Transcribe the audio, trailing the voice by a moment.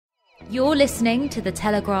You're listening to the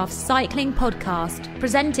Telegraph Cycling Podcast,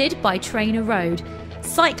 presented by Trainer Road,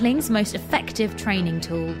 cycling's most effective training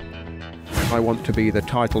tool. I want to be the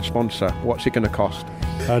title sponsor. What's it going to cost?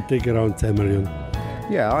 I think around 10 million.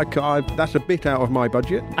 Yeah, that's a bit out of my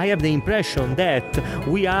budget. I have the impression that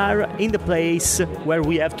we are in the place where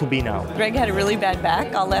we have to be now. Greg had a really bad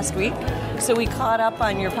back all last week, so we caught up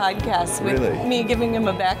on your podcast with me giving him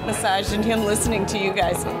a back massage and him listening to you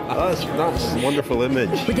guys. That's a wonderful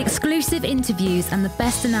image. With exclusive interviews and the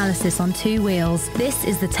best analysis on two wheels, this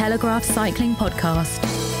is the Telegraph Cycling Podcast.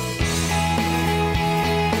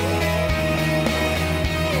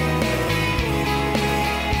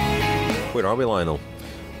 Where are we, Lionel?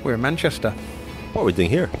 We're in Manchester. What are we doing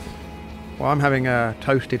here? Well, I'm having a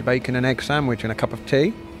toasted bacon and egg sandwich and a cup of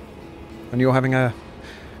tea, and you're having a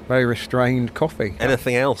very restrained coffee.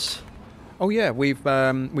 Anything else? Oh yeah, we've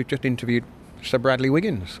just interviewed Sir Bradley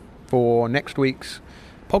Wiggins for next week's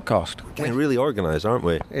podcast. Getting really organised, aren't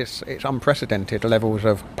we? It's unprecedented levels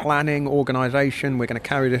of planning, organisation. We're going to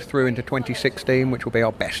carry this through into 2016, which will be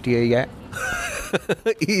our best year yet.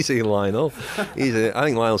 Easy, Lionel. Easy. I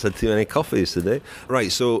think Lionel's had too many coffees today.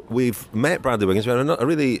 Right, so we've met Bradley Wiggins. We had a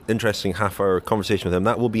really interesting half-hour conversation with him.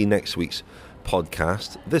 That will be next week's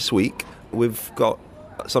podcast. This week, we've got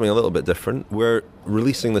something a little bit different. We're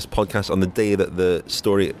releasing this podcast on the day that the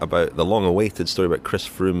story about the long-awaited story about Chris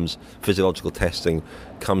Froome's physiological testing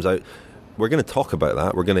comes out. We're going to talk about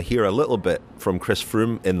that. We're going to hear a little bit from Chris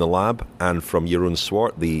Froome in the lab and from Jeroen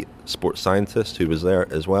Swart, the sports scientist who was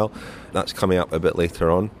there as well. That's coming up a bit later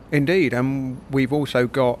on. Indeed, and we've also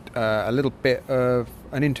got a little bit of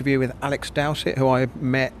an interview with Alex Dowsett, who I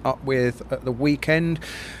met up with at the weekend.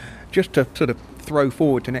 Just to sort of throw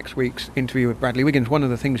forward to next week's interview with Bradley Wiggins, one of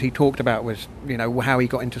the things he talked about was, how he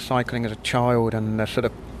got into cycling as a child and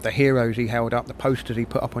the heroes he held up, the posters he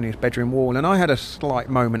put up on his bedroom wall. And I had a slight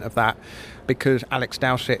moment of that because Alex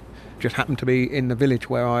Dowsett just happened to be in the village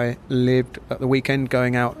where I lived at the weekend,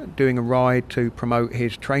 going out doing a ride to promote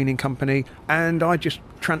his training company, and I just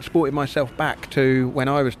transported myself back to when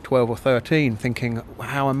I was 12 or 13, thinking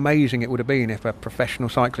how amazing it would have been if a professional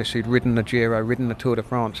cyclist who'd ridden the Giro, ridden the Tour de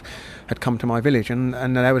France, had come to my village, and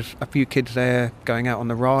there was a few kids there going out on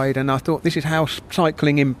the ride, and I thought this is how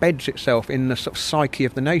cycling embeds itself in the sort of psyche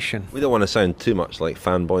of the nation. We don't want to sound too much like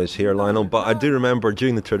fanboys here, Lionel, but I do remember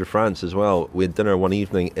during the Tour de France as well, we had dinner one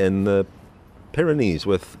evening in the Pyrenees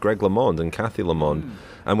with Greg LeMond and Cathy LeMond,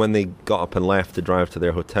 and when they got up and left to drive to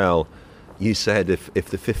their hotel, you said if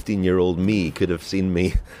the 15-year-old me could have seen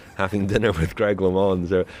me having dinner with Greg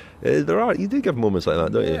LeMond, you do give moments like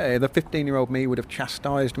that, don't you? Yeah, the 15-year-old me would have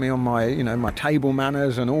chastised me on my, my table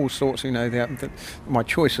manners and all sorts. My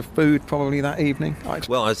choice of food probably that evening.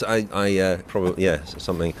 Well, I probably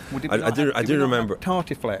something. I do remember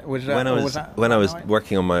tartiflette. When I was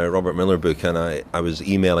working on my Robert Miller book, and I was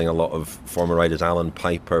emailing a lot of former riders, Alan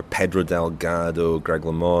Piper, Pedro Delgado, Greg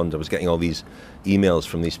LeMond. I was getting all these emails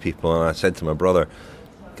from these people, and I said to my brother,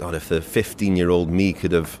 God, if the 15-year-old me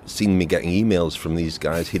could have seen me getting emails from these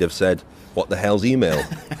guys, he'd have said, what the hell's email?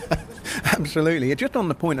 Absolutely. Just on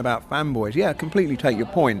the point about fanboys, I completely take your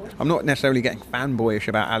point. I'm not necessarily getting fanboyish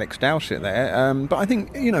about Alex Dowsett there, but I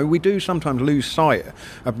think, we do sometimes lose sight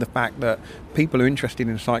of the fact that people are interested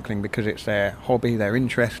in cycling because it's their hobby, their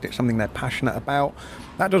interest, it's something they're passionate about.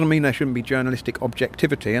 That doesn't mean there shouldn't be journalistic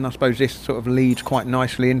objectivity, and I suppose this sort of leads quite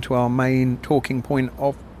nicely into our main talking point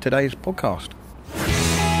of today's podcast.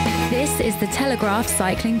 This is the Telegraph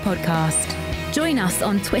Cycling Podcast. Join us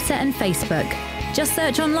on Twitter and Facebook. Just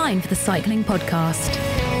search online for the Cycling Podcast.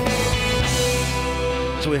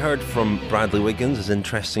 So we heard from Bradley Wiggins, as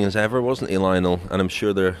interesting as ever, wasn't he, Lionel? And I'm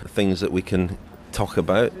sure there are things that we can talk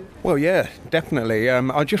about. Well, yeah, definitely.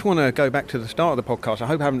 I just want to go back to the start of the podcast. I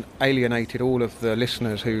hope I haven't alienated all of the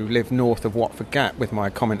listeners who live north of Watford Gap with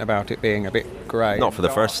my comment about it being a bit grey. Not for the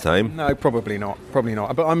first time. No, probably not.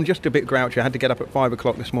 But I'm just a bit grouchy. I had to get up at 5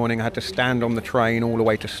 o'clock this morning. I had to stand on the train all the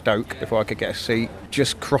way to Stoke before I could get a seat.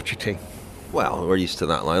 Just crotchety. Well, we're used to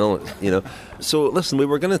that, Lionel, So, listen, we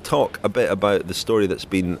were going to talk a bit about the story that's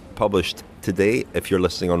been published today, if you're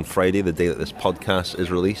listening on Friday, the day that this podcast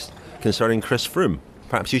is released, concerning Chris Froome.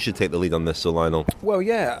 Perhaps you should take the lead on this, so Lionel. Well,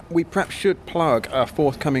 yeah, we perhaps should plug our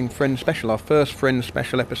forthcoming Friends Special, our first Friends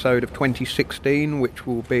Special episode of 2016, which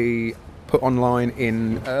will be put online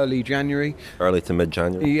in early January. Early to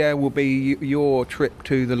mid-January. Yeah, will be your trip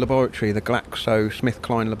to the laboratory, the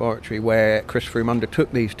GlaxoSmithKline laboratory, where Chris Froome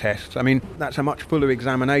undertook these tests. I mean, that's a much fuller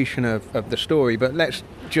examination of the story, but let's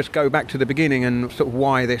just go back to the beginning and sort of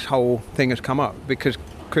why this whole thing has come up, because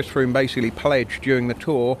Chris Froome basically pledged during the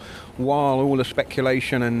Tour, while all the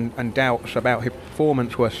speculation and doubts about his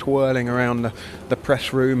performance were swirling around the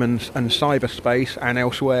press room and cyberspace and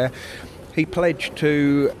elsewhere, he pledged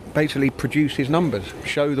to basically produce his numbers,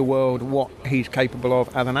 show the world what he's capable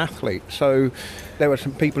of as an athlete. So there were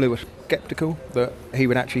some people who were sceptical that he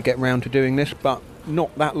would actually get round to doing this, but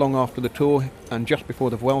not that long after the Tour and just before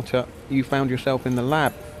the Vuelta, you found yourself in the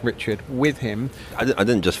lab, Richard, with him. I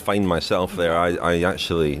didn't just find myself there, I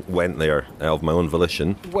actually went there of my own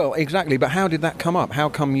volition. Well, exactly, but how did that come up? How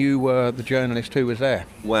come you were the journalist who was there?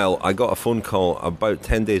 Well, I got a phone call about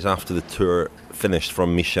 10 days after the Tour finished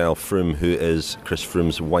from Michelle Froome, who is Chris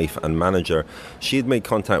Froome's wife and manager. She had made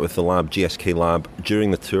contact with the lab, GSK lab,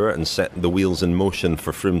 during the Tour and set the wheels in motion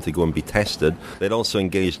for Froome to go and be tested. They'd also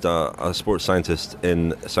engaged a sports scientist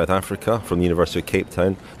in South Africa from the University of Cape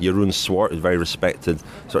Town, Jeroen Swart, a very respected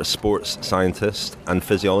sort of sports scientist and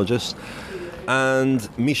physiologist. And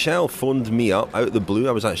Michelle phoned me up out of the blue.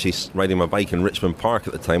 I was actually riding my bike in Richmond Park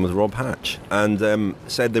at the time with Rob Hatch, and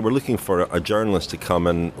said they were looking for a journalist to come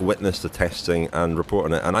and witness the testing and report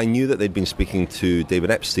on it. And I knew that they'd been speaking to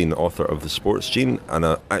David Epstein, author of The Sports Gene, and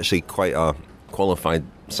actually quite a qualified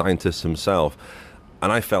scientist himself.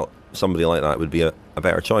 And I felt somebody like that would be a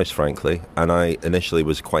better choice, frankly. And I initially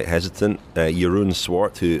was quite hesitant. Jeroen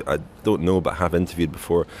Swart, who I don't know but have interviewed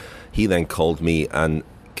before, he then called me and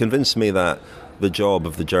convinced me that the job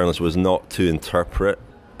of the journalist was not to interpret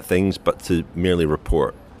things but to merely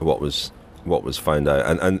report what was found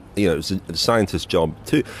out. And you know, it was the scientist's job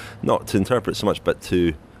too, not to interpret so much but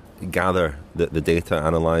to gather the data,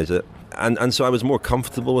 analyse it. And so I was more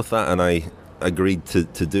comfortable with that, and I agreed to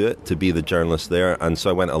do it, to be the journalist there. And so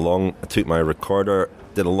I went along, I took my recorder,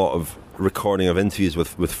 did a lot of recording of interviews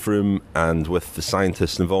with Froome and with the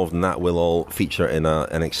scientists involved, and that will all feature in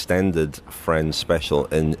an extended Friends special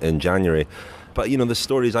in January. But you know, the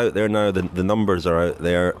story's out there now, the numbers are out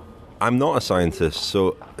there. I'm not a scientist,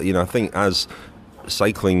 so you know, I think as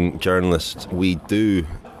cycling journalists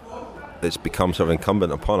it's become sort of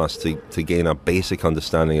incumbent upon us to gain a basic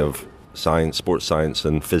understanding of science, sports science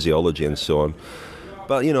and physiology and so on.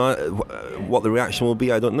 But you know, what the reaction will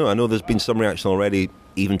be, I don't know. I know there's been some reaction already,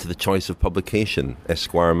 even to the choice of publication,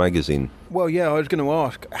 Esquire magazine. Well, yeah, I was going to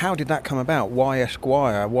ask, how did that come about? Why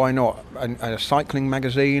Esquire? Why not a cycling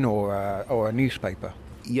magazine or a newspaper?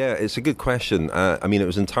 Yeah, it's a good question. I mean, it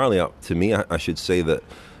was entirely up to me. I should say that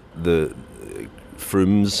the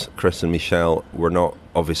Froomes, Chris and Michelle, were not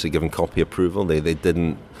obviously given copy approval. They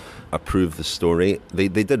didn't approve the story. They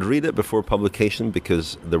did read it before publication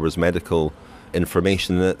because there was medical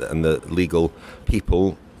information in it, and the legal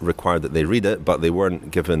people required that they read it, but they weren't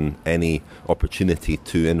given any opportunity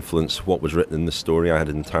to influence what was written in the story. I had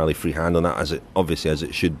an entirely free hand on that, as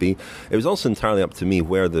it should be. It was also entirely up to me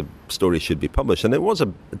where the story should be published, and it was a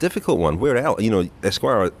difficult one. Where else? You know,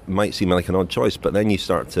 Esquire might seem like an odd choice, but then you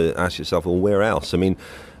start to ask yourself, well, where else? I mean,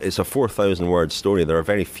 it's a 4,000-word story. There are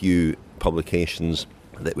very few publications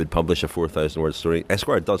that would publish a 4,000-word story.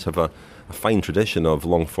 Esquire does have a fine tradition of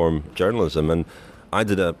long-form journalism, and I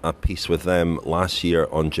did a piece with them last year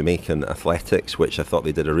on Jamaican athletics, which I thought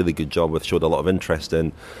they did a really good job with, showed a lot of interest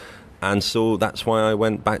in. And so that's why I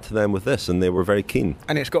went back to them with this, and they were very keen.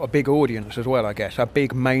 And it's got a big audience as well, I guess, a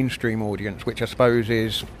big mainstream audience, which I suppose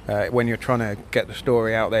is when you're trying to get the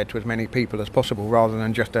story out there to as many people as possible, rather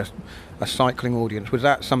than just a cycling audience. Was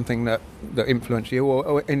that something that influenced you?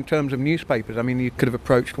 Or in terms of newspapers, I mean, you could have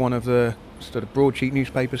approached one of the sort of broadsheet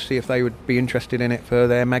newspapers, see if they would be interested in it for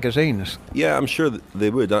their magazines. Yeah, I'm sure that they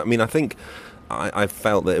would. I mean, I think I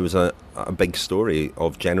felt that it was a big story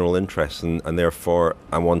of general interest, and therefore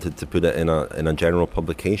I wanted to put it in a general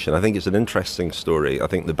publication. I think it's an interesting story. I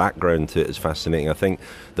think the background to it is fascinating. I think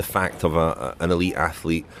the fact of an elite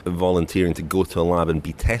athlete volunteering to go to a lab and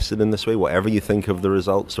be tested in this way, whatever you think of the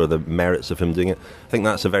results or the merits of him doing it, I think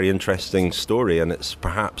that's a very interesting story, and it's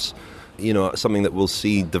perhaps, you know, something that we'll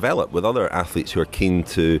see develop with other athletes who are keen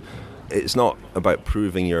to. It's not about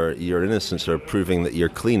proving your innocence or proving that you're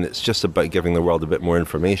clean. It's just about giving the world a bit more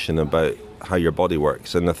information about how your body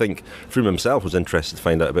works. And I think Froome himself was interested to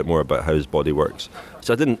find out a bit more about how his body works.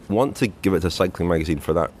 So I didn't want to give it to a cycling magazine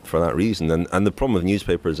for that reason. And the problem with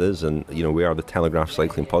newspapers is, and you know, we are the Telegraph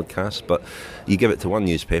Cycling Podcast, but you give it to one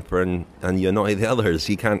newspaper and you annoy the others.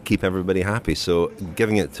 You can't keep everybody happy. So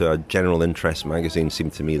giving it to a general interest magazine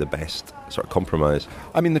seemed to me the best sort of compromise.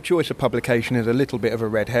 I mean, the choice of publication is a little bit of a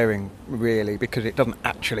red herring, really, because it doesn't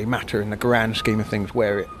actually matter in the grand scheme of things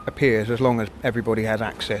where it appears, as long as everybody has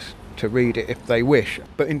access to read it if they wish.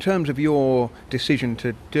 But in terms of your decision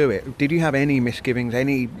to do it, did you have any misgivings?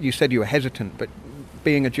 You said you were hesitant, but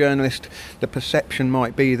being a journalist, the perception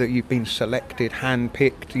might be that you've been selected,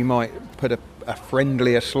 hand-picked, you might put a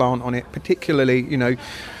friendlier slant on it, particularly,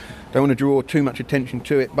 don't want to draw too much attention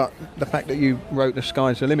to it, but the fact that you wrote The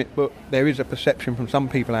Sky's the Limit book, there is a perception from some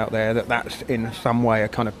people out there that that's in some way a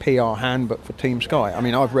kind of PR handbook for Team Sky. I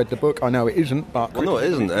mean, I've read the book, I know it isn't, but... Well, no, it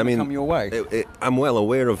isn't. I mean, come your way. I'm well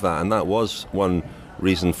aware of that, and that was one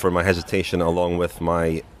reason for my hesitation, along with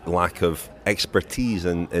my lack of expertise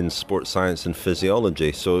in sports science and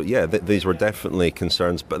physiology. So, yeah, these were definitely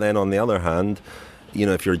concerns. But then on the other hand,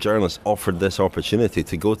 if you're a journalist offered this opportunity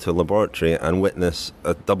to go to a laboratory and witness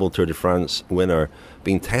a double Tour de France winner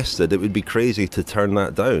being tested, it would be crazy to turn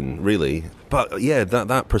that down, really. But yeah,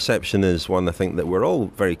 that perception is one I think that we're all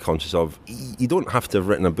very conscious of. You don't have to have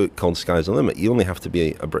written a book called Sky's the Limit. You only have to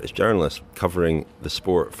be a British journalist covering the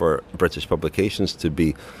sport for British publications to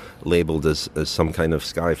be labelled as some kind of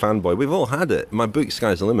Sky fanboy. We've all had it. My book,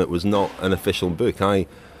 Sky's the Limit, was not an official book. I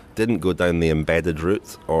didn't go down the embedded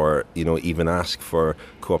route or, even ask for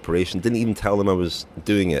cooperation. Didn't even tell them I was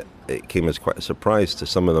doing it. It came as quite a surprise to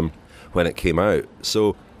some of them when it came out.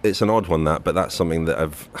 So it's an odd one, but that's something that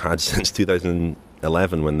I've had since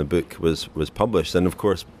 2011 when the book was published. And of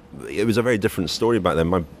course, it was a very different story back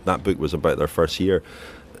then. That book was about their first year.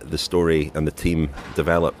 The story and the team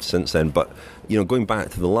developed since then. But, going back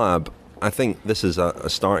to the lab, I think this is a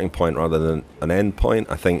starting point rather than an end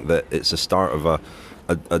point. I think that it's the start of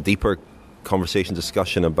a deeper conversation,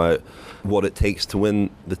 discussion about what it takes to win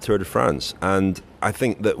the Tour de France. And I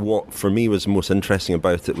think that what for me was most interesting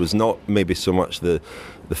about it was not maybe so much the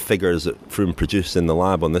figures that Froome produced in the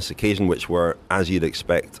lab on this occasion, which were as you'd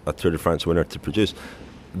expect a Tour de France winner to produce.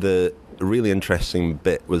 The really interesting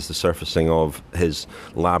bit was the surfacing of his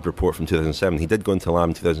lab report from 2007. He did go into lab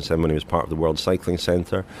in 2007 when he was part of the World Cycling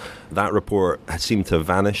Centre. That report had seemed to have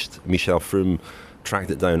vanished. Michel Froome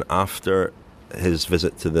tracked it down after his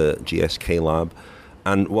visit to the GSK lab,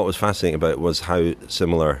 and what was fascinating about it was how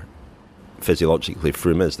similar physiologically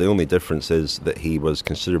Froome is. The only difference is that he was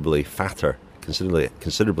considerably fatter,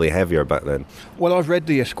 considerably heavier back then. Well, I've read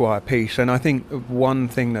the Esquire piece, and I think one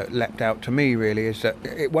thing that leapt out to me really is that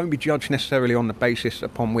it won't be judged necessarily on the basis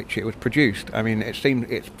upon which it was produced. I mean,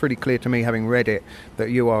 it's pretty clear to me, having read it,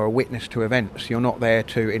 that you are a witness to events. You're not there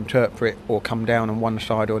to interpret or come down on one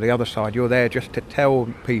side or the other side. You're there just to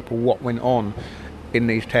tell people what went on in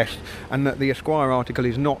these tests, and that the Esquire article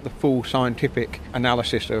is not the full scientific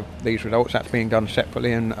analysis of these results. That's being done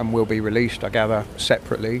separately and will be released, I gather,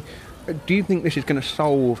 separately. Do you think this is going to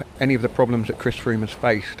solve any of the problems that Chris Froome has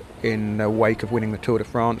faced in the wake of winning the Tour de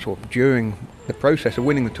France, or during the process of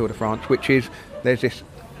winning the Tour de France, which is there's this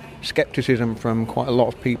scepticism from quite a lot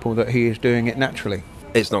of people that he is doing it naturally?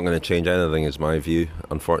 It's not going to change anything, is my view,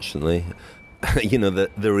 unfortunately.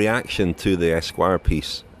 The reaction to the Esquire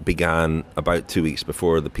piece began about 2 weeks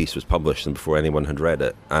before the piece was published and before anyone had read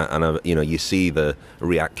it. And you see the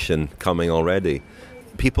reaction coming already.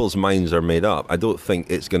 People's minds are made up. I don't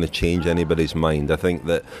think it's going to change anybody's mind. I think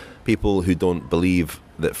that people who don't believe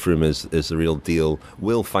that Froome is the real deal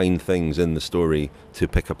will find things in the story to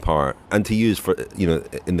pick apart and to use for,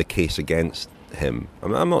 in the case against him.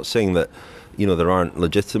 I'm not saying that, there aren't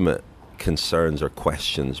legitimate concerns or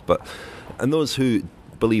questions, and those who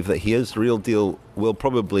believe that he is the real deal will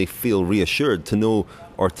probably feel reassured to know,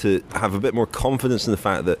 or to have a bit more confidence in the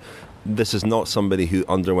fact that this is not somebody who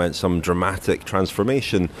underwent some dramatic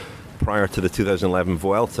transformation prior to the 2011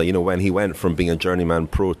 Vuelta, when he went from being a journeyman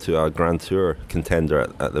pro to a Grand Tour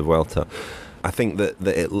contender at the Vuelta. I think that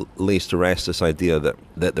it lays to rest this idea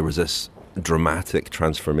that there was this dramatic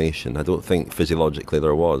transformation. I don't think physiologically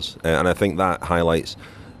there was. And I think that highlights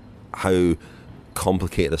how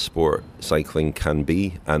complicated a sport cycling can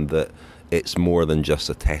be, and that it's more than just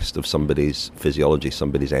a test of somebody's physiology,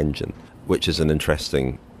 somebody's engine, which is an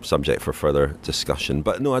interesting subject for further discussion.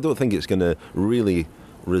 But no, I don't think it's going to really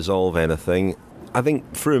resolve anything. I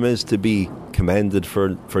think Froome is to be commended for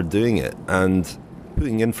doing it and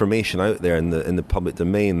putting information out there in the public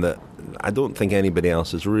domain that I don't think anybody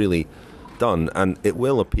else has really done, and it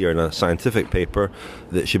will appear in a scientific paper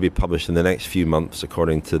that should be published in the next few months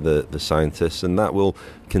according to the scientists, and that will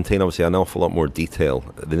contain obviously an awful lot more detail,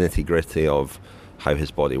 the nitty-gritty of how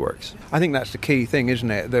his body works. I think that's the key thing, isn't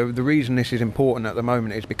it? The reason this is important at the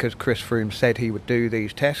moment is because Chris Froome said he would do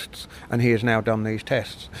these tests, and he has now done these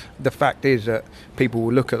tests. The fact is that people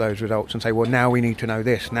will look at those results and say, well, now we need to know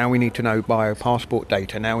this, now we need to know biopassport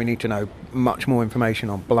data, now we need to know much more information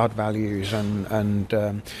on blood values,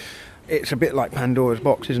 and it's a bit like Pandora's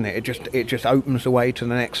box, isn't it? It just opens the way to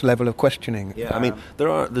the next level of questioning. Yeah, I mean,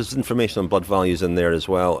 there's information on blood values in there as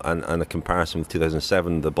well, and a comparison with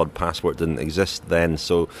 2007. The blood passport didn't exist then,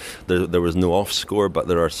 so there was no off score, but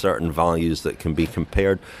there are certain values that can be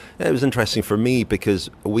compared. It was interesting for me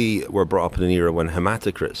because we were brought up in an era when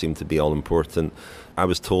hematocrit seemed to be all important. I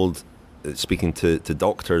was told, speaking to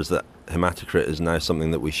doctors, that hematocrit is now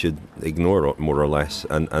something that we should ignore more or less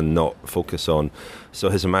and not focus on. So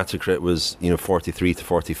his hematocrit was 43 to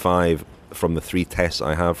 45 from the 3 tests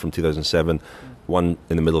I have from 2007, one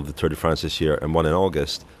in the middle of the Tour de France this year and one in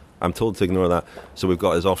August. I'm told to ignore that. So we've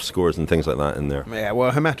got his off scores and things like that in there. Yeah,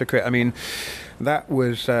 well, hematocrit, I mean, that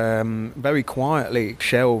was very quietly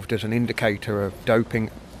shelved as an indicator of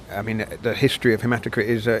doping. I mean, the history of hematocrit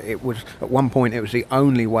is it was, at one point, it was the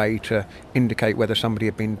only way to indicate whether somebody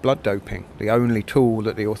had been blood doping, the only tool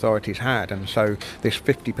that the authorities had. And so this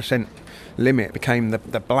 50% limit became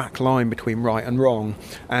the black line between right and wrong.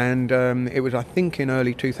 And it was, I think, in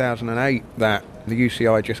early 2008 that the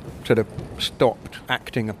UCI just sort of stopped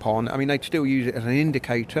acting upon. I mean, they'd still use it as an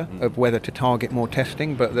indicator of whether to target more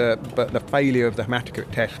testing, but the failure of the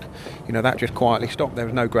hematocrit test, that just quietly stopped. There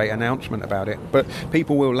was no great announcement about it. But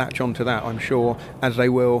people will latch onto that, I'm sure, as they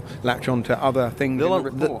will latch onto other things in the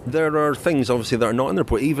report. There are things, obviously, that are not in the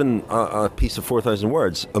report. Even a piece of 4,000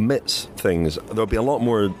 words omits things. There'll be a lot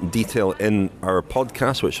more detail in our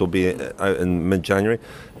podcast, which will be out in mid-January.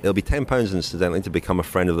 It'll be £10, incidentally, to become a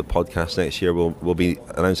friend of the podcast next year. We'll be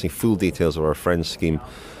announcing full details of our friends scheme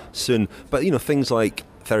soon. But, things like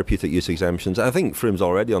therapeutic use exemptions. I think Froome's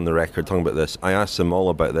already on the record talking about this. I asked him all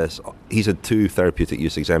about this. He's had 2 therapeutic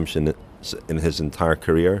use exemptions in his entire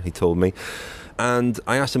career, he told me. And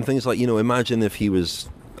I asked him things like, imagine if he was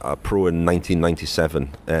a pro in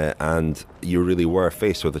 1997 and you really were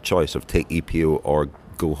faced with a choice of take EPO or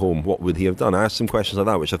go home, what would he have done? I asked him questions like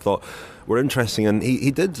that, which I thought were interesting, and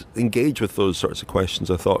he did engage with those sorts of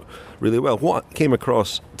questions, I thought, really well. What came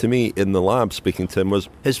across to me in the lab speaking to him was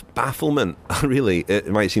his bafflement. Really, it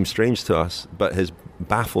might seem strange to us, but his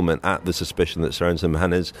bafflement at the suspicion that surrounds him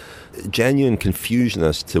and his genuine confusion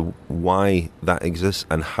as to why that exists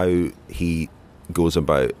and how he goes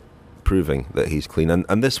about proving that he's clean.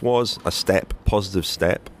 And this was a positive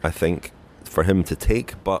step, I think, for him to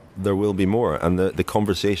take, but there will be more, and the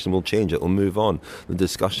conversation will change. It will move on. The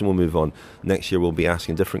discussion will move on. Next year we'll be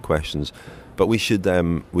asking different questions, but we should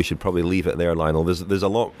probably leave it there, Lionel. There's a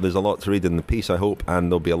lot to read in the piece, I hope,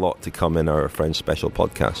 and there'll be a lot to come in our Friends special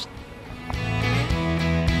podcast.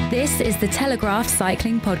 This is the Telegraph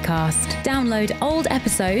Cycling Podcast. Download old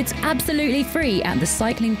episodes absolutely free at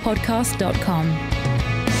thecyclingpodcast.com.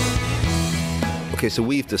 Okay, so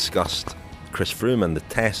we've discussed Chris Froome and the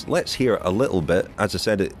test. Let's hear a little bit. As I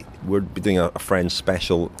said, we're doing a Friends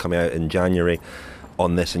special coming out in January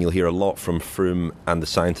on this, and you'll hear a lot from Froome and the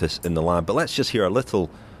scientists in the lab. But let's just hear a little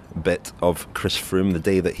bit of Chris Froome the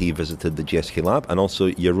day that he visited the GSK lab, and also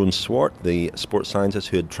Jeroen Swart, the sports scientist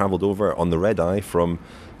who had travelled over on the red eye from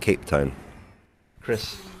Cape Town.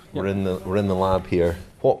 Chris, we're in the lab here.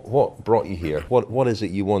 What brought you here? What is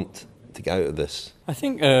it you want to get out of this? I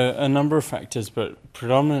think a number of factors, but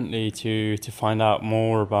predominantly to find out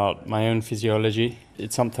more about my own physiology.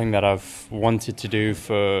 It's something that I've wanted to do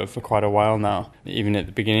for quite a while now. Even at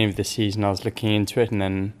the beginning of the season I was looking into it, and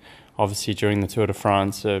then obviously during the Tour de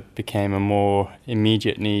France it became a more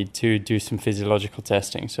immediate need to do some physiological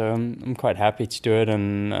testing. So I'm quite happy to do it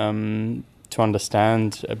and to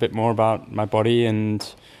understand a bit more about my body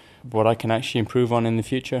and what I can actually improve on in the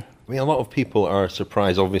future. I mean, a lot of people are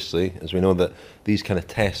surprised, obviously, as we know, that these kind of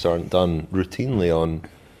tests aren't done routinely on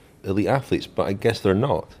elite athletes, but I guess they're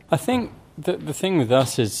not. I think the thing with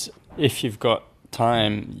us is if you've got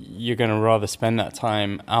time, you're going to rather spend that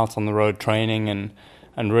time out on the road training and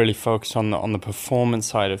really focus on the performance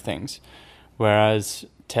side of things, whereas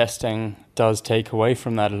testing does take away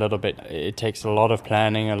from that a little bit. It takes a lot of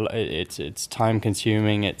planning, it's time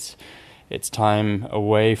consuming, it's time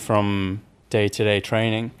away from day-to-day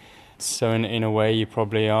training. So in a way, you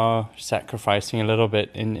probably are sacrificing a little bit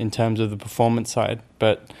in terms of the performance side.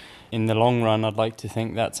 But in the long run, I'd like to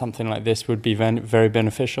think that something like this would be very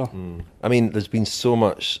beneficial. I mean, there's been so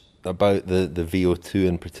much about the VO2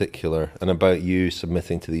 in particular, and about you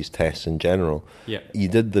submitting to these tests in general. Yeah. You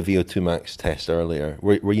did the VO2 max test earlier.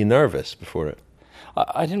 Were you nervous before it?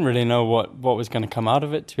 I didn't really know what was going to come out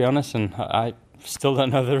of it, to be honest, and I still don't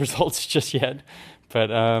know the results just yet. But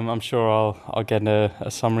I'm sure I'll get a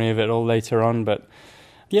summary of it all later on. But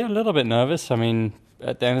yeah, a little bit nervous. I mean,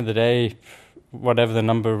 at the end of the day, whatever the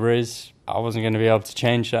number is, I wasn't going to be able to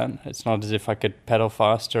change that. It's not as if I could pedal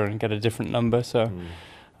faster and get a different number. So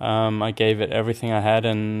I gave it everything I had,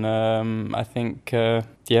 and I think,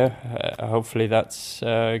 hopefully that's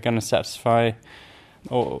going to satisfy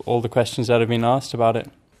all the questions that have been asked about it.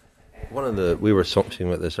 We were talking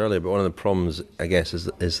about this earlier, but one of the problems, I guess,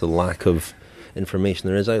 is the lack of information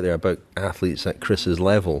there is out there about athletes at Chris's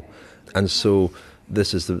level, and so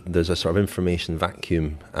there's a sort of information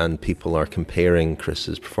vacuum, and people are comparing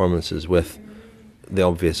Chris's performances with the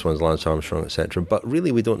obvious ones, Lance Armstrong, etc. But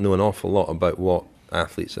really, we don't know an awful lot about what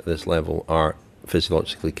athletes at this level are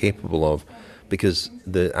physiologically capable of, because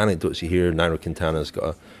the anecdotes you hear, Nairo Quintana's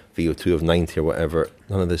got a VO2 of 90 or whatever,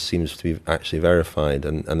 none of this seems to be actually verified,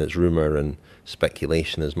 and it's rumour and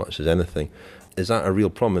speculation as much as anything. Is that a real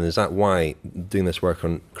problem, and is that why doing this work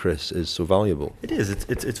on Chris is so valuable? It is.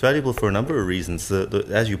 It's valuable for a number of reasons.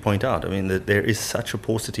 As you point out, I mean, there is such a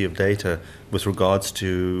paucity of data with regards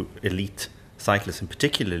to elite cyclists, and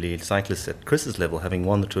particularly cyclists at Chris's level, having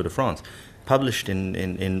won the Tour de France, published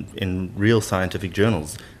in real scientific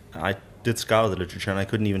journals. I did scour the literature, and I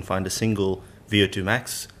couldn't even find a single VO2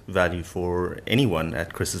 max value for anyone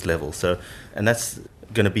at Chris's level. So, and that's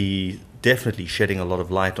going to be definitely shedding a lot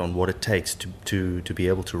of light on what it takes to be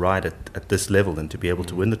able to ride at this level and to be able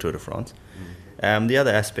to win the Tour de France. The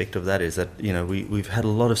other aspect of that is that, you know, we've had a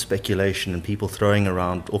lot of speculation and people throwing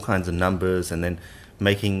around all kinds of numbers and then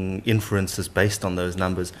making inferences based on those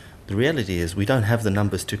numbers. The reality is we don't have the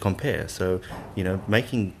numbers to compare. So, you know,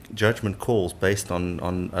 making judgment calls based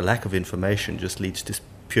on a lack of information just leads to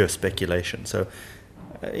pure speculation. So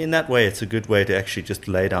in that way, it's a good way to actually just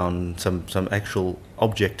lay down some actual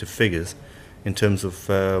objective figures in terms of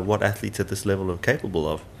what athletes at this level are capable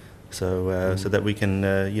of, so that we can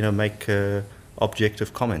make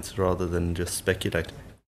objective comments rather than just speculate.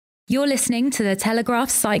 You're listening to the Telegraph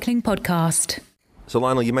Cycling Podcast. So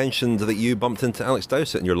Lionel, you mentioned that you bumped into Alex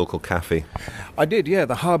Dowsett in your local cafe. I did, yeah.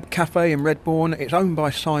 The Hub Cafe in Redbourne. It's owned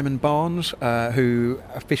by Simon Barnes, who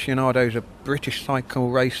aficionados of British cycle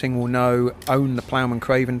racing will know owned the Ploughman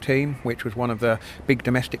Craven team, which was one of the big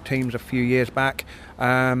domestic teams a few years back.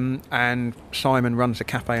 And Simon runs a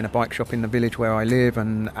cafe and a bike shop in the village where I live,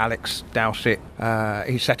 and Alex Dowsett,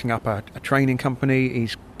 he's setting up a training company.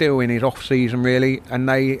 He's still in his off-season, really, and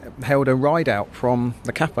they held a ride out from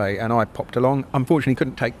the cafe, and I popped along. Unfortunately,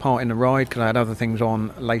 couldn't take part in the ride because I had other things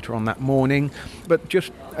on later on that morning. But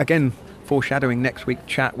just, again, foreshadowing next week's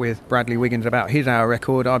chat with Bradley Wiggins about his hour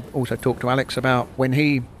record, I've also talked to Alex about when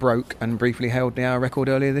he broke and briefly held the hour record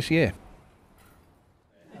earlier this year.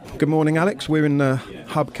 Good morning, Alex. We're in the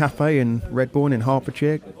Hub Cafe in Redbourne in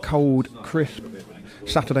Hertfordshire. Cold, crisp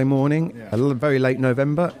Saturday morning, very late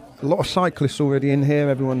November. A lot of cyclists already in here.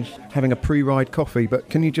 Everyone's having a pre-ride coffee.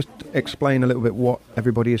 But can you just explain a little bit what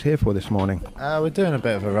everybody is here for this morning? We're doing a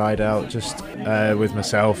bit of a ride out just with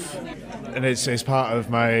myself. And it's part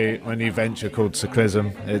of my new venture called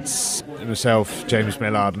Cyclism. It's myself, James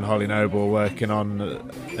Millard and Holly Noble working on,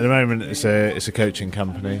 at the moment it's a coaching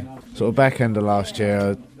company. Sort of back end of last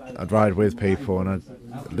year, I'd ride with people and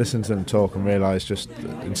I'd listen to them talk and realise just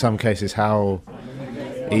in some cases how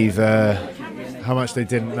much they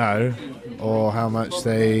didn't know or how much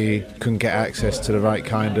they couldn't get access to the right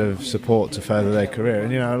kind of support to further their career.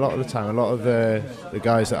 And, you know, a lot of the time, a lot of the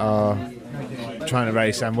guys that are trying to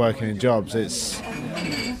race and working in jobs,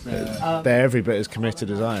 they're every bit as committed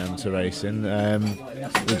as I am to racing.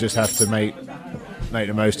 They just have to make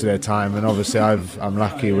the most of their time, and obviously I'm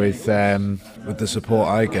lucky with the support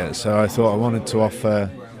I get. So I thought I wanted to offer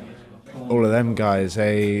all of them guys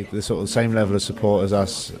the sort of same level of support as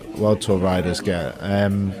us World Tour riders get.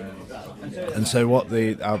 And so what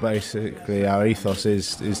our ethos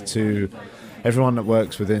is to everyone that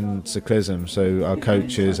works within Cyclism, so our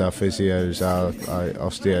coaches, our physios, our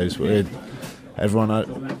osteos, everyone,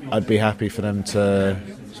 I'd be happy for them to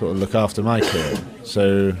sort of look after my career.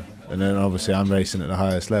 So, and then obviously I'm racing at the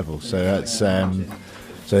highest level. So that's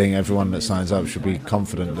so I think everyone that signs up should be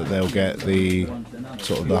confident that they'll get the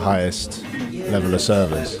sort of the highest level of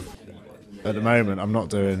service. At the moment, I'm not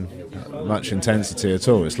doing much intensity at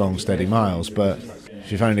all. It's long, steady miles. But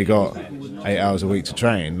if you've only got 8 hours a week to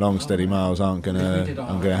train, long, steady miles aren't going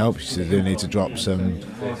to help you. So you do need to drop some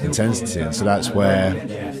intensity, and so that's where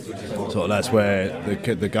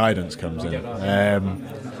the guidance comes in.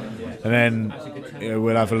 And then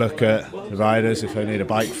we'll have a look at the riders if they need a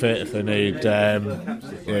bike fit, if they need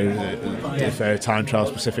if they're a time trial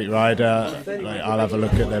specific rider. I'll have a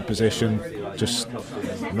look at their position. Just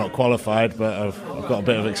I'm not qualified, but I've got a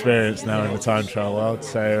bit of experience now in the time trial world.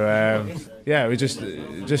 So we're just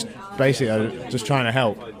basically just trying to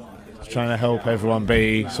help everyone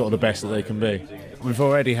be sort of the best that they can be. We've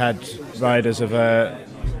already had riders of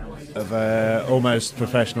of almost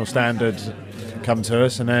professional standard come to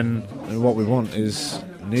us, and then what we want is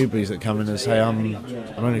newbies that come in and say, I'm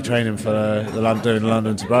only training for the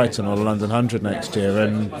London to Brighton or the London 100 next year,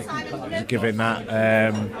 and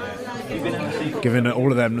giving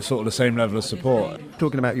all of them sort of the same level of support.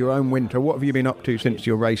 Talking about your own winter, what have you been up to since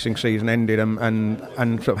your racing season ended, and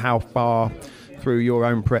sort of how far through your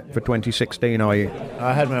own prep for 2016 are you?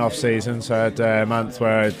 I had my off season, so I had a month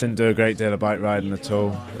where I didn't do a great deal of bike riding at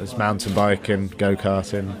all. There's mountain biking,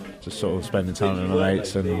 go-karting, just sort of spending time with my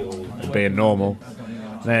mates and being normal.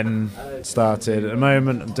 Then started, at the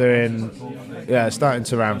moment I'm starting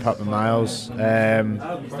to ramp up the miles. A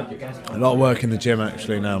lot of work in the gym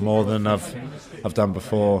actually now, more than I've done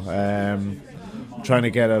before. Trying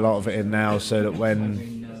to get a lot of it in now so that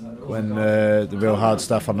when the real hard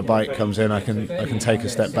stuff on the bike comes in, I can take a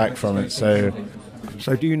step back from it.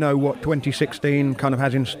 So do you know what 2016 kind of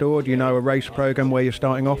has in store? Do you know a race programme where you're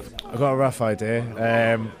starting off? I've got a rough idea,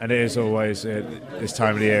 and it is always, this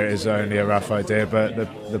time of the year, it is only a rough idea, but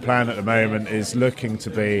the plan at the moment is looking to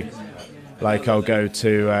be like I'll go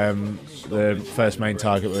to the first main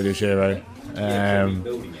target with the Giro,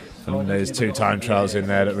 and there's 2 time trials in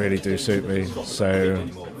there that really do suit me, so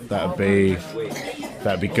that'd be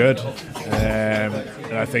good. And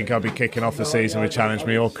I think I'll be kicking off the season with Challenge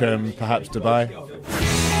Mallorca and perhaps Dubai.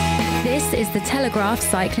 This is the Telegraph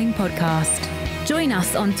Cycling Podcast. Join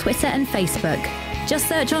us on Twitter and Facebook. Just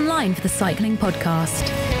search online for the Cycling Podcast.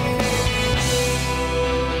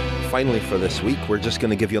 Finally for this week, we're just going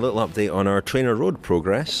to give you a little update on our Trainer Road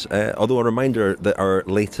progress. Although a reminder that our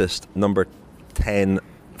latest number 10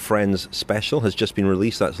 Friends special has just been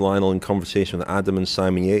released. That's Lionel in conversation with Adam and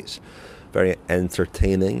Simon Yates. Very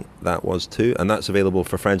entertaining that was too, and that's available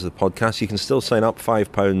for friends of the podcast. You can still sign up,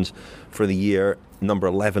 £5 for the year. Number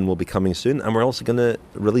 11 will be coming soon, and we're also going to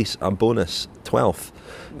release a bonus 12th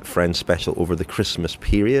Friends special over the Christmas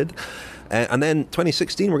period. And then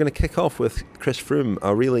 2016, we're going to kick off with Chris Froome,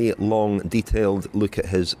 a really long, detailed look at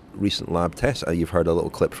his recent lab test. You've heard a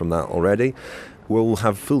little clip from that already. We'll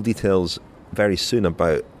have full details very soon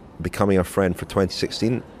about becoming a friend for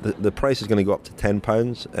 2016. The price is going to go up to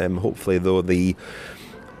 £10. Hopefully, though, the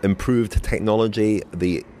improved technology,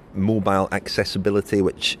 the mobile accessibility,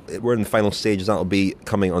 which we're in the final stages, that'll be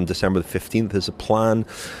coming on December the 15th is a plan.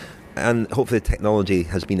 And hopefully the technology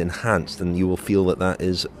has been enhanced and you will feel that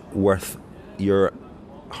is worth your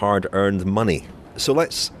hard-earned money. So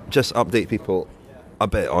let's just update people a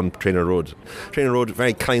bit on Trainer Road. Trainer Road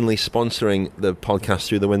very kindly sponsoring the podcast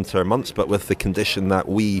through the winter months, but with the condition that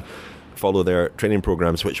we follow their training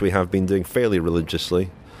programs, which we have been doing fairly religiously.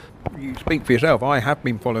 You speak for yourself. I have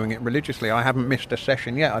been following it religiously. I haven't missed a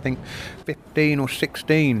session yet. I think 15 or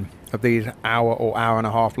 16 of these hour or hour and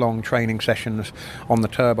a half long training sessions on the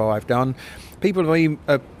turbo I've done. People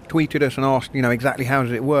have tweeted us and asked, exactly how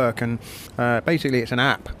does it work? And basically it's an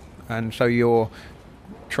app. And so you're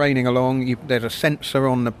training along. There's a sensor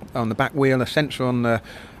on the back wheel, a sensor on the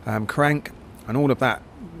crank, and all of that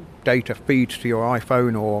data feeds to your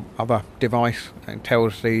iPhone or other device and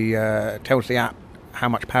tells the app how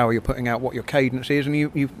much power you're putting out, what your cadence is, and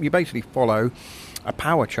you basically follow a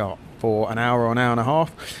power chart for an hour or an hour and a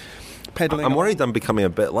half. Pedaling. I'm worried I'm becoming a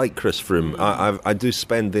bit like Chris Froome. I do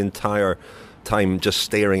spend the entire time just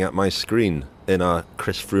staring at my screen in a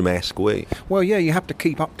Chris Froome-esque way. Well, yeah, you have to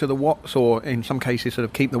keep up to the watts, or in some cases sort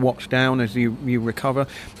of keep the watts down as you recover.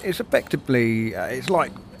 It's effectively, it's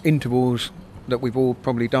like intervals that we've all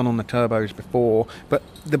probably done on the turbos before, but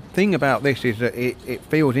the thing about this is that it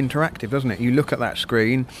feels interactive, doesn't it? You look at that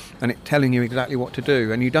screen and it's telling you exactly what to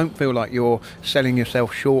do, and you don't feel like you're selling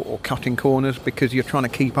yourself short or cutting corners because you're trying to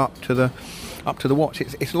keep up to the watts.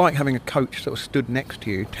 It's like having a coach sort of stood next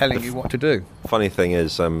to you telling you what to do. Funny thing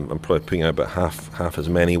is, I'm probably putting out about half as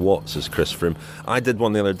many watts as Chris Froome. I did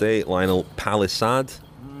one the other day, Lionel, Palisade.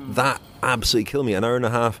 That absolutely killed me. An hour and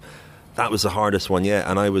a half. That was the hardest one yet,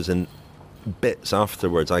 and I was in bits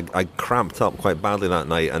afterwards. I cramped up quite badly that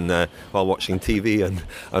night, and while watching TV, and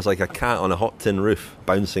I was like a cat on a hot tin roof,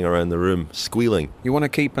 bouncing around the room, squealing. You want to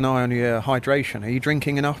keep an eye on your hydration. Are you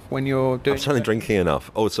drinking enough when you're doing? I'm certainly drinking enough.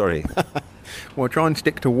 Oh, sorry. Well, try and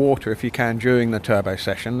stick to water if you can during the turbo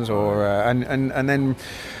sessions, or and then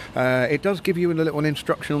it does give you a little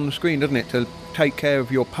instruction on the screen, doesn't it, to take care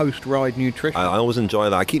of your post-ride nutrition. I always enjoy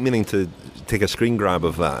that. I keep meaning to take a screen grab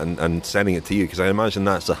of that and sending it to you, because I imagine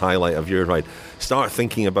that's the highlight of your ride. Start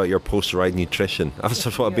thinking about your post-ride nutrition. That's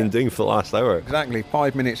what I've been doing for the last hour. Exactly.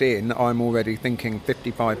 5 minutes in, I'm already thinking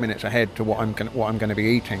 55 minutes ahead to what I'm going to be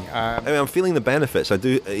eating. I'm feeling the benefits. I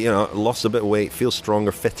do, lost a bit of weight, feel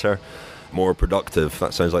stronger, fitter, more productive.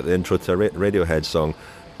 That sounds like the intro to a Radiohead song.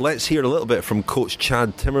 let's hear a little bit from Coach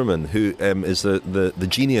Chad Timmerman, who is the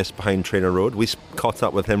genius behind Trainer Road. We caught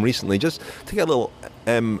up with him recently just to get a little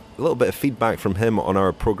bit of feedback from him on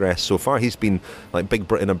our progress so far. He's been like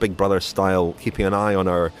in a Big Brother style, keeping an eye on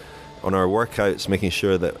our workouts, making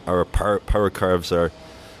sure that our power curves are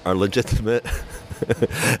legitimate.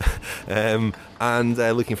 And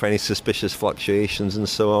looking for any suspicious fluctuations and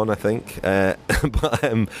so on, I think.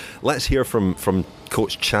 But let's hear from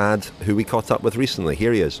Coach Chad, who we caught up with recently.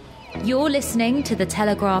 Here he is. You're listening to the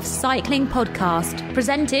Telegraph Cycling Podcast,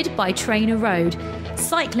 presented by Trainer Road,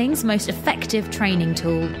 cycling's most effective training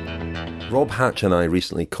tool. Rob Hatch and I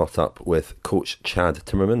recently caught up with Coach Chad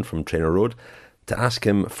Timmerman from Trainer Road to ask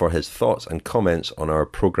him for his thoughts and comments on our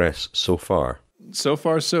progress so far. So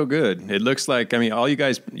far, so good. It looks like, all you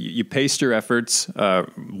guys, you paced your efforts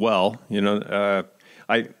well.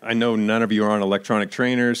 I know none of you are on electronic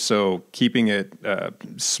trainers, so keeping it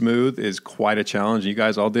smooth is quite a challenge. You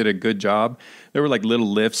guys all did a good job. There were like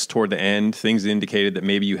little lifts toward the end, things that indicated that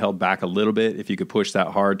maybe you held back a little bit if you could push that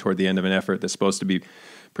hard toward the end of an effort that's supposed to be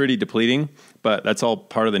pretty depleting. But that's all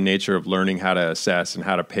part of the nature of learning how to assess and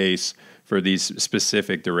how to pace for these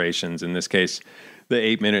specific durations, in this case, the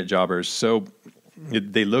 8-minute jobbers. So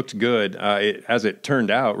they looked good. As it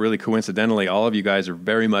turned out, really coincidentally, all of you guys are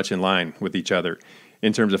very much in line with each other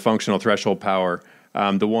in terms of functional threshold power.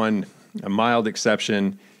 A mild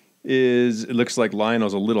exception is, it looks like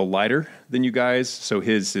Lionel's a little lighter than you guys, so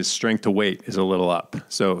his strength to weight is a little up.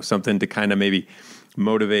 So something to kind of maybe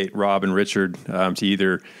motivate Rob and Richard to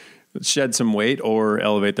either shed some weight or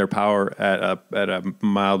elevate their power at a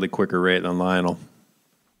mildly quicker rate than Lionel.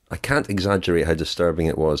 I can't exaggerate how disturbing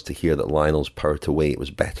it was to hear that Lionel's power to weight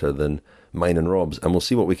was better than mine and Rob's, and we'll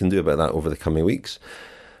see what we can do about that over the coming weeks.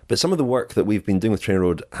 But some of the work that we've been doing with Trainer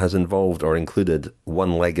Road has involved or included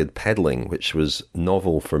one-legged pedalling, which was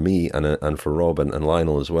novel for me and for Rob and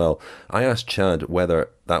Lionel as well. I asked Chad whether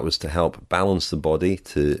that was to help balance the body,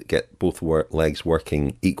 to get both legs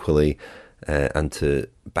working equally and to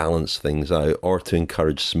balance things out, or to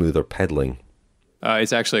encourage smoother pedalling.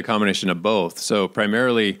 It's actually a combination of both. So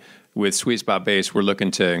primarily with Sweet Spot Base, we're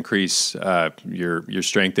looking to increase your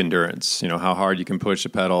strength endurance, how hard you can push the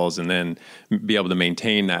pedals and then be able to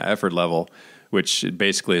maintain that effort level, which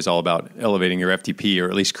basically is all about elevating your FTP, or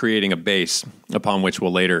at least creating a base upon which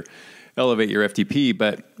we'll later elevate your FTP.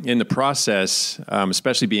 But in the process,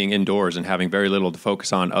 especially being indoors and having very little to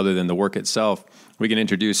focus on other than the work itself, we can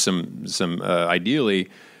introduce some ideally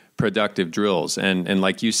productive drills. And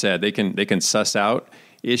like you said, they can suss out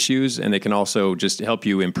issues, and they can also just help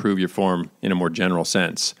you improve your form in a more general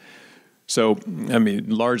sense. So,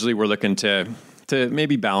 largely we're looking to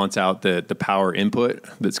maybe balance out the power input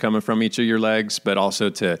that's coming from each of your legs, but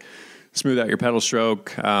also to smooth out your pedal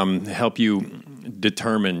stroke, help you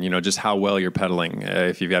determine, just how well you're pedaling.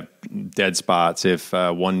 If you've got dead spots, if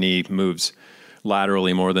one knee moves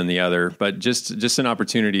laterally more than the other, but just an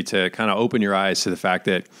opportunity to kind of open your eyes to the fact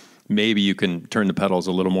that maybe you can turn the pedals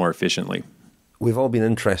a little more efficiently. We've all been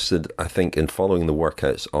interested, I think, in following the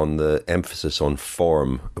workouts on the emphasis on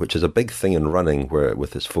form, which is a big thing in running, where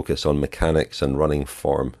with its focus on mechanics and running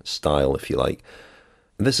form, style, if you like.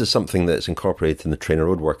 This is something that's incorporated in the Trainer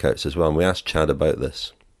Road workouts as well, and we asked Chad about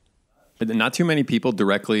this. Not too many people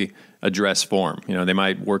directly address form. They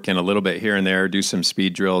might work in a little bit here and there, do some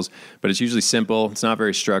speed drills, but it's usually simple. It's not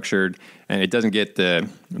very structured, and it doesn't get the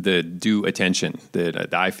due attention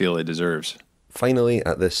that I feel it deserves. Finally,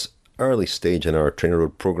 at this early stage in our Trainer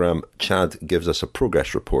Road program, Chad gives us a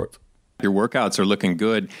progress report. Your workouts are looking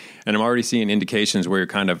good, and I'm already seeing indications where you're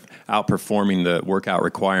kind of outperforming the workout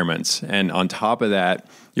requirements. And on top of that,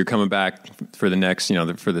 you're coming back for the next,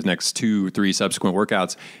 for the next 2-3 subsequent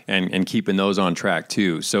workouts and keeping those on track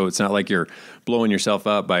too. So it's not like you're blowing yourself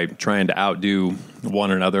up by trying to outdo one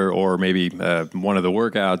another or maybe one of the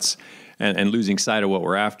workouts and losing sight of what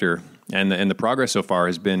we're after. And the progress so far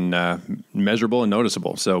has been measurable and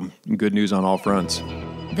noticeable. So good news on all fronts.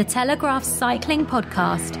 The Telegraph Cycling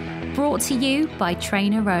Podcast, brought to you by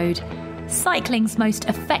Trainer Road, cycling's most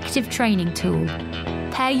effective training tool.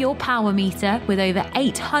 Pair your power meter with over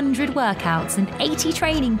 800 workouts and 80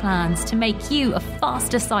 training plans to make you a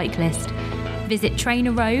faster cyclist. Visit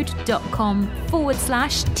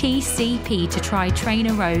trainerroad.com/TCP to try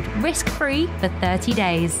Trainer Road risk-free for 30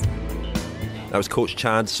 days. That was Coach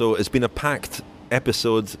Chad. So it's been a packed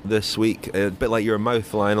episode this week, a bit like your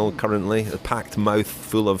mouth, Lionel, currently. A packed mouth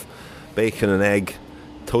full of bacon and egg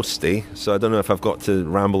toasty. So I don't know if I've got to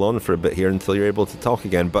ramble on for a bit here until you're able to talk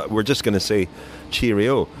again, but we're just going to say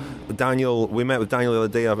cheerio. Daniel, we met with Daniel the other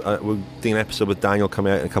day. We're doing an episode with Daniel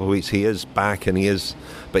coming out in a couple of weeks. He is back, but he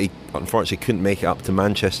unfortunately couldn't make it up to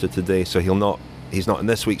Manchester today, so he'll not He's not in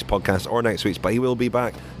this week's podcast or next week's, but he will be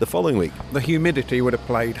back the following week. The humidity would have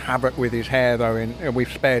played havoc with his hair, though, and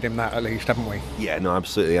we've spared him that at least, haven't we? Yeah, no,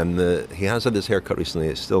 absolutely. And he has had his haircut recently.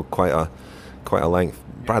 It's still quite a length.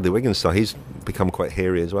 Bradley Wiggins style, he's become quite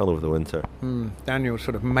hairy as well over the winter. Daniel's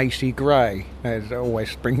sort of Macy Gray, as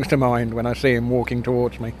always springs to mind when I see him walking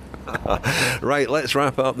towards me. Right, let's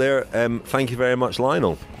wrap it up there. Thank you very much,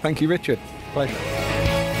 Lionel. Thank you, Richard. Pleasure.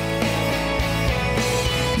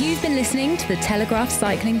 You've been listening to the Telegraph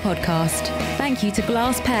Cycling Podcast. Thank you to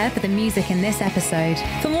Glass Pear for the music in this episode.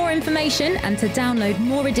 For more information and to download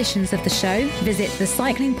more editions of the show, visit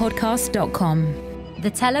thecyclingpodcast.com.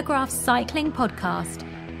 The Telegraph Cycling Podcast,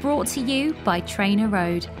 brought to you by Trainer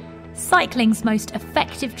Road, cycling's most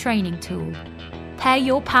effective training tool. Pair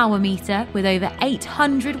your power meter with over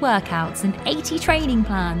 800 workouts and 80 training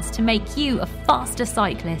plans to make you a faster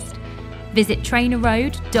cyclist. Visit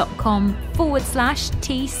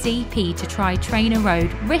trainerroad.com/TCP to try Trainer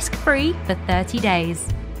Road risk-free for 30 days.